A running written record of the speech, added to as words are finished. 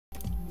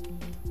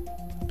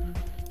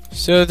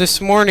So this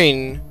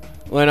morning,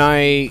 when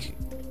I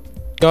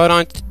got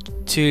on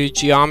to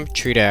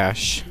Geometry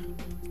Dash,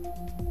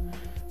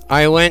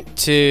 I went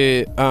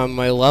to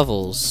my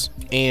levels,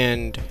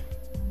 and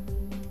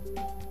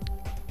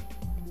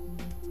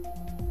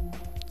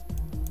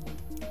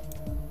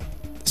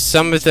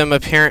some of them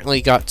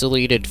apparently got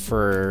deleted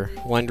for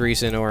one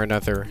reason or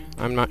another.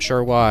 I'm not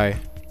sure why.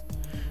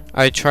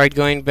 I tried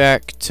going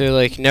back to,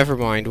 like,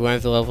 Nevermind, one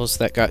of the levels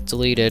that got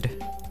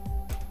deleted.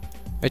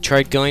 I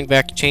tried going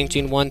back,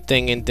 changing one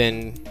thing, and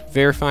then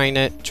verifying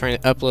it, trying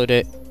to upload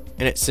it,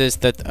 and it says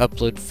that the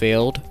upload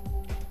failed.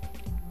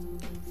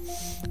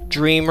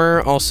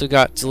 Dreamer also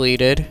got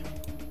deleted.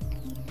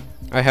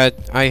 I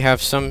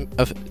have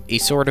a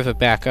sort of a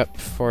backup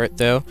for it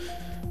though.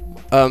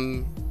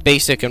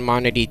 Basic and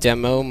Monody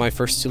Demo, my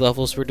first two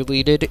levels were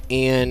deleted,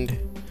 and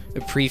a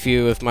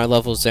preview of my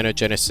level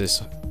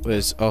Xenogenesis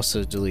was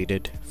also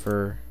deleted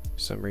for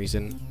some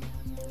reason.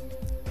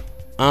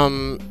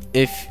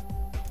 If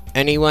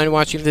anyone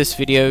watching this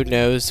video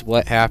knows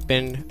what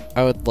happened,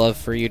 I would love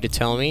for you to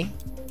tell me,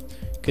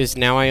 because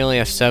now I only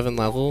have 7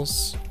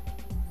 levels.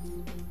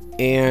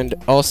 And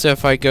also,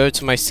 if I go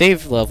to my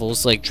saved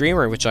levels, like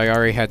Dreamer, which I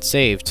already had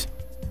saved,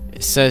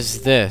 it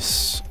says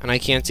this, and I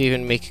can't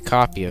even make a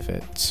copy of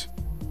it.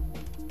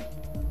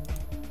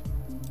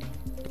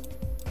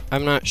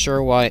 I'm not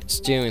sure why it's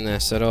doing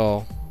this at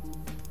all.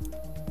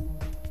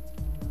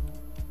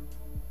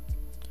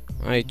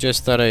 I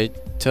just thought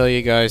I'd tell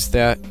you guys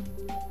that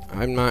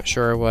I'm not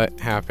sure what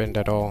happened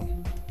at all.